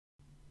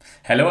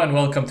Hello and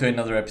welcome to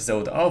another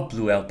episode of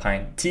Blue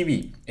Alpine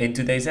TV. In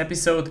today's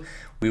episode,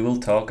 we will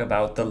talk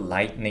about the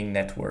Lightning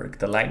Network.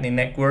 The Lightning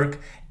Network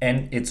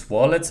and its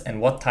wallets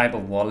and what type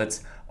of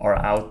wallets are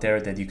out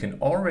there that you can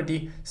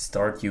already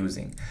start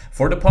using.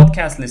 For the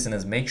podcast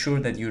listeners, make sure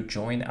that you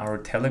join our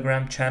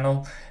Telegram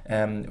channel.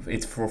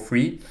 It's for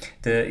free.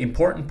 The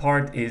important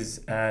part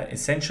is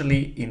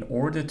essentially in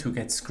order to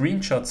get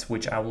screenshots,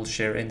 which I will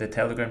share in the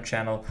Telegram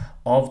channel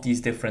of these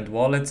different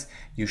wallets,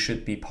 you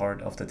should be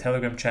part of the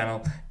Telegram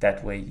channel.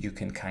 That way you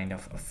can kind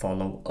of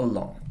follow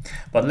along.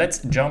 But let's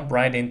jump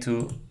right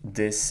into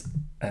this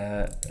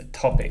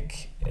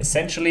topic.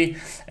 Essentially,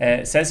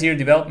 it says here,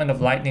 development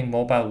of Lightning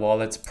mobile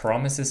wallets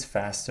promises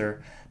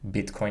faster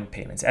Bitcoin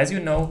payments. As you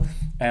know,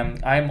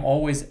 I'm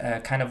always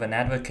kind of an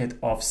advocate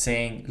of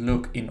saying,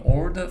 look, in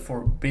order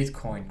for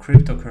Bitcoin,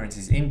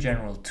 cryptocurrencies in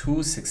general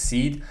to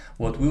succeed,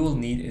 what we will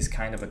need is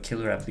kind of a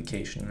killer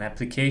application, an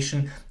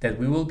application that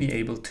we will be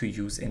able to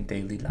use in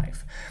daily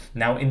life.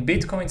 Now, in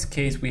Bitcoin's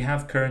case, we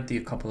have currently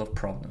a couple of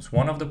problems.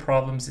 One of the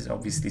problems is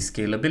obviously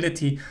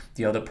scalability.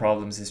 The other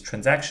problems is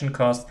transaction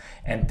cost,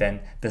 and then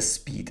the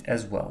speed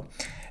as well.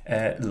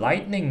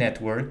 Lightning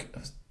Network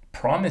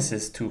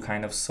promises to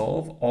kind of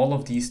solve all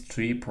of these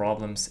three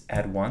problems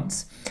at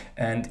once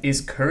and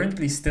is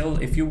currently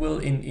still, if you will,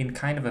 in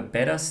kind of a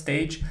beta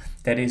stage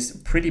that is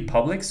pretty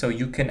public, so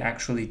you can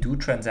actually do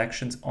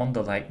transactions on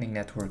the Lightning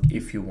Network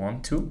if you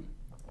want to.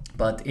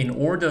 But in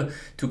order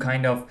to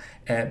kind of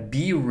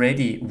be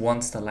ready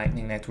once the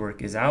Lightning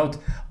Network is out,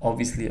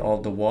 obviously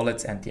all the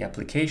wallets and the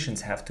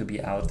applications have to be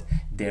out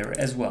there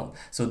as well.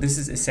 So this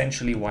is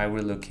essentially why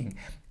we're looking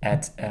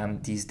at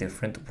these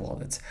different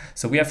wallets.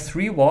 So we have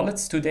three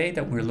wallets today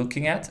that we're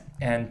looking at.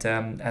 And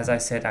as I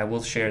said, I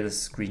will share the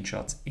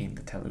screenshots in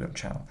the Telegram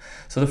channel.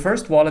 So the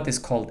first wallet is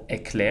called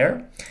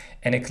Eclair.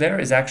 And Eclair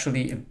is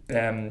actually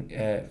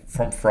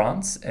from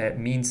France. It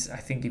means, I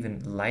think,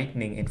 even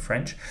lightning in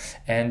French.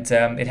 And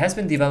it has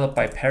been developed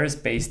by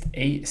Paris-based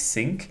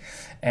Async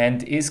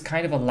and is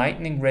kind of a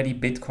lightning-ready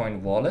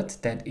Bitcoin wallet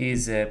that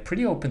is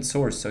pretty open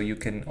source, so you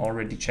can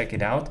already check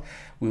it out.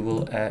 We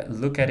will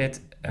look at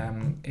it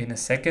in a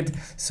second.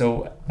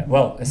 So,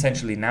 well,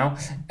 essentially now,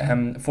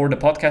 for the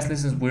podcast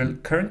listeners, we're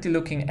currently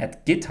looking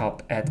at GitHub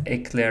at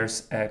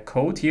Eclair's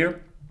code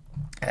here.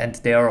 And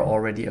there are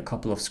already a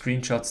couple of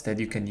screenshots that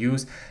you can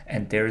use,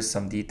 and there is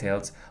some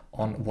details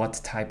on what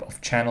type of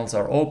channels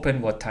are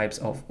open, what types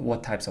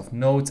of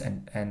nodes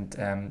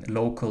and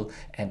local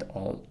and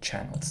all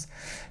channels.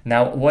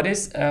 Now, what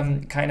is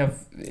kind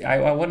of,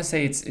 I want to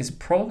say it's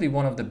probably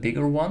one of the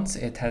bigger ones.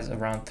 It has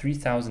around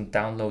 3,000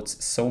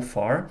 downloads so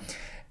far.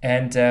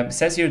 And it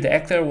says here, the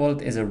Eclair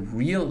wallet is a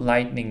real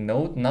Lightning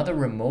node, not a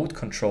remote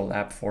control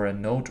app for a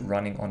node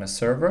running on a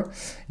server.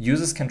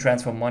 Users can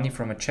transfer money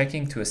from a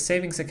checking to a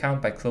savings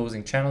account by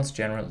closing channels,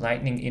 generate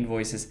Lightning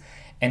invoices,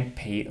 and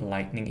pay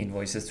Lightning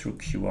invoices through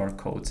QR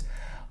codes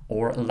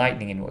or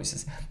Lightning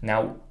invoices.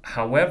 Now,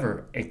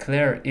 however,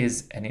 Eclair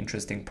is an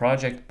interesting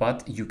project,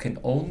 but you can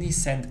only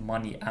send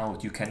money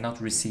out. You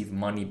cannot receive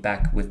money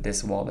back with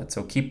this wallet.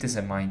 So keep this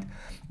in mind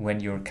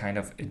when you're kind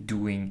of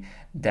doing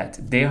that.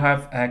 They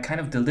have kind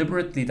of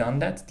deliberately done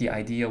that. The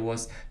idea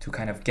was to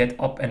kind of get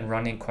up and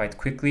running quite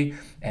quickly.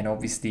 And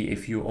obviously,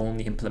 if you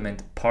only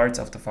implement parts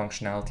of the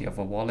functionality of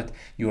a wallet,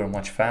 you are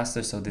much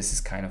faster. So this is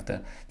kind of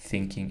the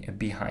thinking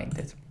behind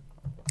it.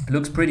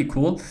 Looks pretty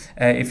cool.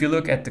 If you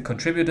look at the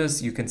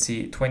contributors, you can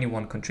see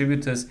 21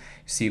 contributors. You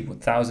see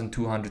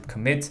 1,200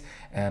 commits.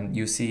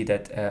 You see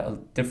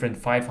that different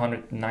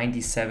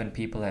 597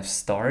 people have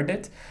starred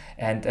it.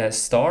 And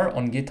star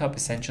on GitHub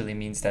essentially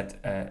means that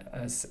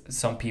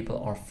some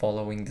people are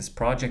following this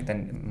project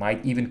and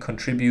might even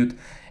contribute.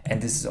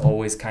 And this is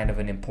always kind of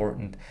an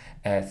important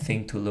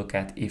thing to look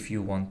at if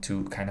you want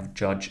to kind of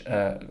judge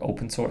an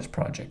open source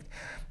project.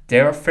 They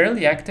are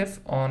fairly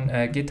active on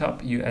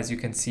GitHub, as you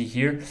can see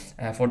here.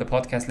 For the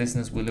podcast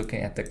listeners, we're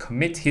looking at the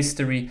commit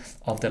history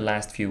of the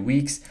last few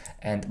weeks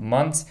and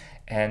months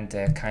and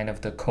kind of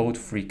the code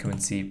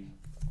frequency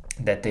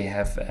that they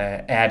have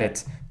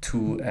added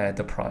to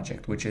the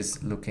project, which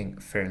is looking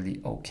fairly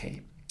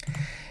okay.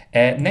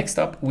 Next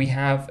up, we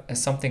have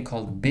something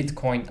called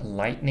Bitcoin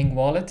Lightning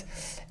Wallet.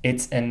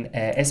 It's an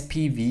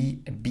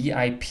SPV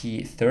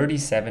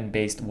BIP37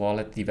 based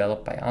wallet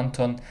developed by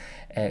Anton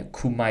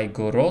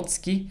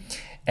Kumaigorotsky.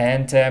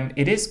 And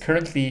it is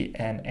currently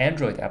an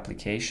Android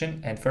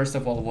application. And first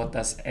of all, what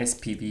does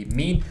SPV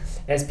mean?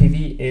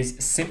 SPV is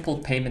simple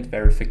payment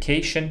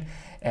verification,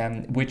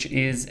 which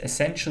is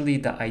essentially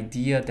the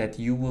idea that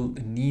you will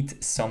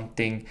need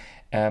something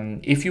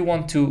if you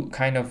want to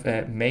kind of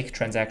make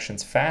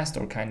transactions fast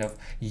or kind of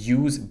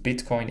use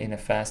Bitcoin in a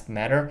fast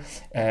manner.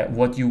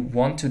 What you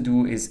want to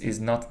do is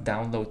not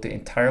download the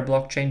entire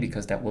blockchain,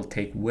 because that will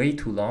take way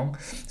too long.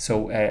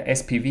 So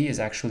SPV is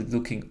actually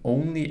looking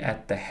only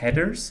at the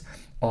headers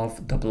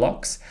of the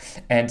blocks,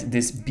 and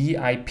this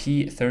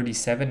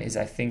BIP37 is,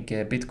 I think,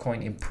 a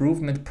Bitcoin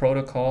improvement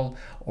protocol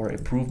or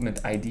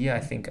improvement idea.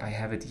 I think I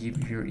have it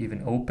here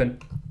even open.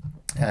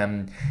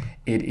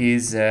 It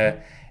is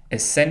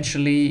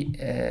essentially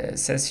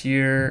says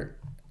here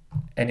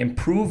an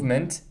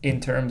improvement in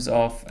terms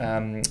of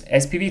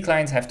SPV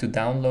clients have to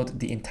download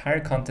the entire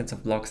contents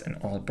of blocks and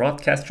all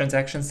broadcast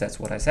transactions. That's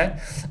what I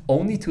said,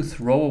 only to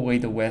throw away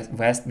the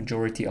vast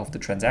majority of the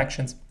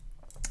transactions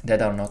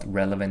that are not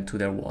relevant to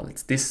their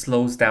wallets. This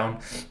slows down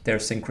their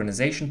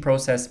synchronization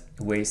process,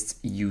 wastes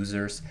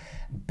users'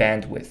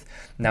 bandwidth.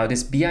 Now,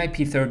 this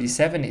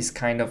BIP37 is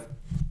kind of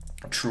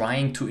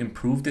trying to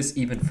improve this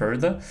even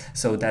further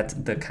so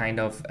that the kind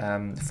of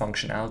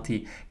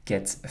functionality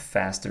gets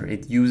faster.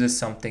 It uses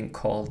something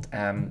called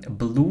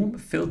bloom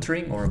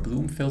filtering, or a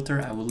bloom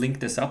filter. I will link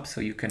this up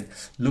so you can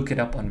look it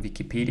up on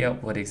Wikipedia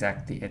what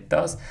exactly it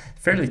does.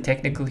 Fairly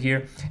technical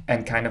here,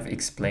 and kind of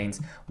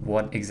explains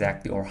what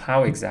exactly or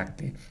how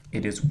exactly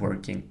it is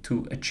working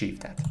to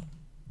achieve that.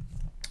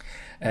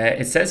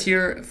 It says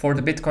here, for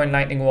the Bitcoin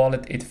Lightning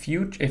Wallet, it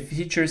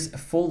features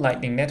full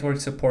Lightning Network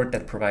support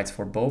that provides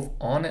for both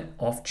on and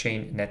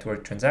off-chain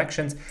network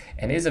transactions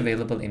and is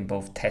available in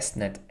both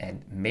testnet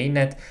and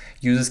mainnet.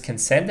 Users can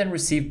send and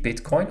receive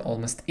Bitcoin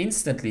almost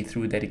instantly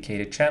through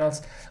dedicated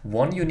channels.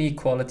 One unique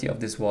quality of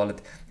this wallet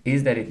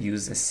is that it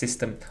uses a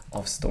system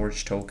of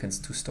storage tokens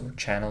to store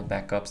channel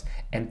backups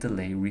and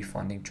delay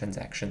refunding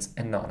transactions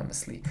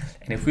anonymously.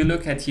 And if we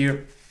look at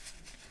here,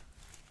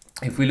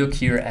 if we look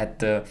here at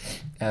the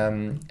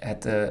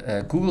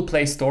Google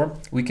Play Store,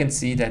 we can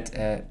see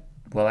that,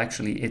 well,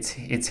 actually,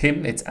 it's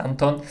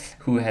Anton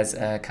who has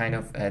kind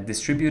of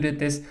distributed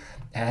this. It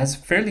has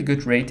fairly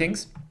good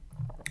ratings,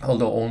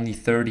 although only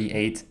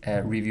 38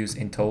 reviews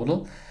in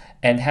total,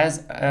 and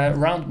has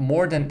around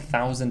more than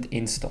 1,000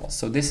 installs.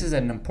 So this is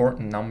an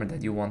important number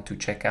that you want to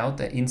check out,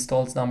 the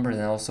installs number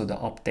and also the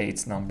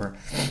updates number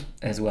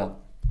as well.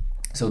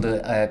 So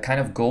the kind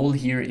of goal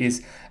here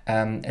is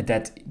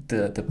that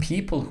the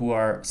people who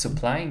are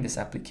supplying this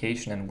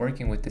application and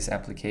working with this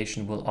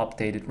application will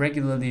update it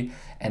regularly,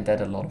 and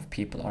that a lot of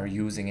people are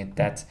using it.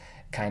 That's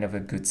kind of a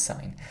good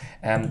sign.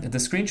 The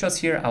screenshots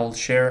here I will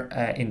share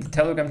in the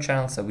Telegram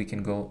channel so we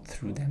can go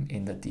through them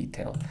in the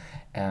detail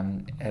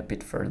a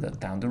bit further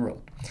down the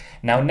road.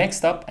 Now,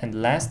 next up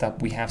and last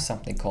up, we have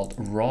something called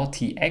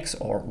RawTX,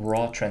 or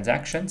Raw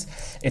Transactions.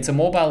 It's a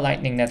mobile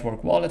Lightning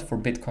Network wallet for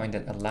Bitcoin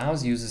that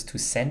allows users to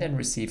send and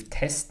receive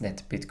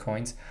testnet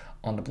Bitcoins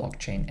on the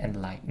blockchain and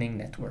Lightning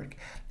Network.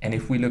 And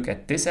if we look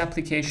at this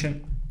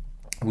application,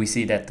 we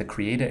see that the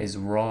creator is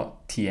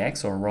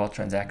RawTX, or Raw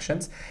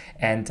Transactions,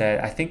 and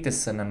I think this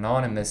is an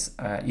anonymous,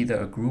 either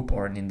a group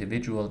or an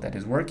individual that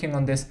is working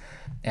on this.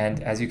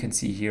 And as you can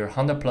see here,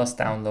 100 plus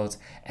downloads,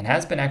 and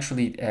has been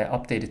actually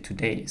updated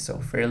today, so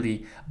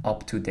fairly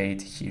up to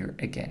date here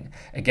again.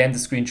 Again, the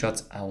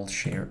screenshots I will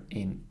share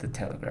in the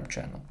Telegram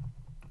channel.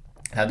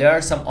 Now, there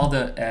are some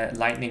other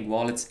Lightning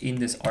wallets in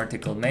this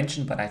article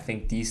mentioned, but I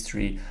think these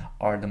three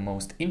are the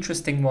most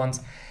interesting ones.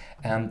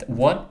 And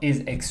what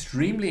is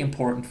extremely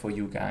important for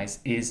you guys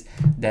is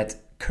that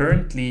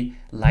currently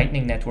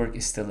Lightning Network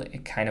is still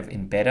kind of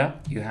in beta.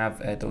 You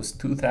have those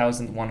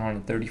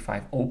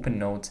 2,135 open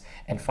nodes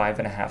and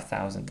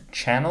 5,500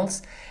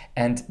 channels.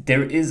 And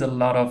there is a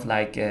lot of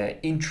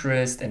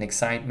interest and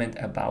excitement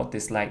about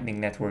this Lightning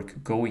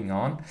Network going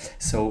on.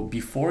 So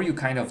before you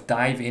kind of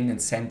dive in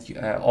and send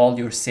all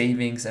your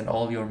savings and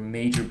all your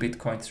major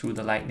Bitcoin through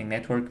the Lightning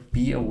Network,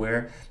 be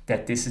aware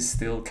that this is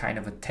still kind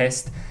of a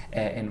test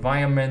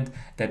environment,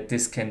 that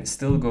this can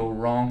still go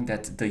wrong,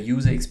 that the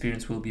user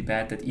experience will be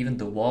bad, that even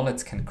the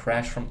wallets can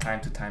crash from time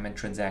to time, and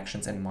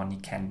transactions and money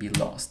can be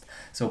lost.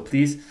 So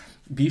please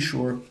be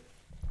sure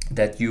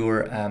that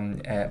you're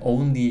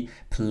only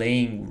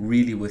playing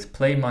really with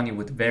play money,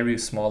 with very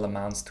small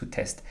amounts, to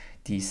test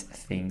these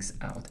things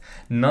out.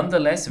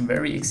 Nonetheless,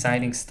 very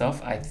exciting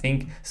stuff. I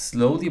think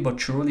slowly but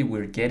surely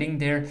we're getting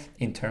there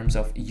in terms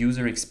of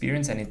user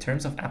experience and in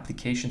terms of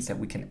applications that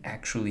we can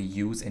actually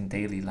use in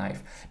daily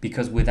life.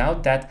 Because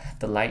without that,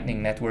 the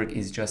Lightning Network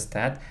is just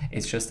that.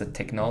 It's just a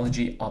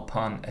technology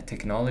upon a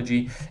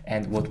technology.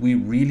 And what we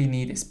really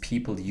need is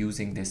people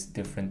using this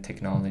different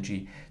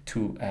technology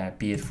to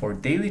be it for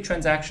daily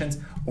transactions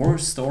or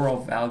store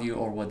of value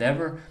or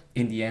whatever.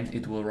 In the end,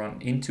 it will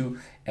run into,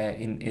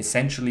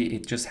 essentially,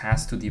 it just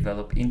has to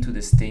develop into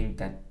this thing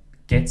that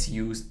gets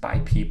used by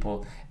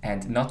people,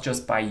 and not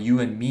just by you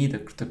and me, the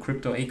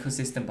crypto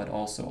ecosystem, but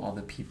also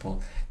other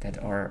people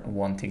that are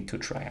wanting to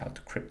try out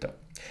crypto.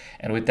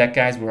 And with that,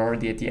 guys, we're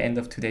already at the end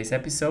of today's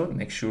episode.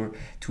 Make sure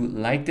to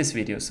like this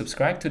video,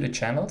 subscribe to the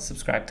channel,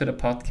 subscribe to the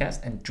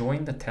podcast, and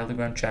join the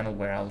Telegram channel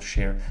where I'll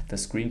share the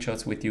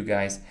screenshots with you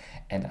guys.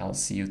 And I'll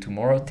see you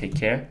tomorrow. Take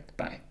care.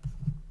 Bye.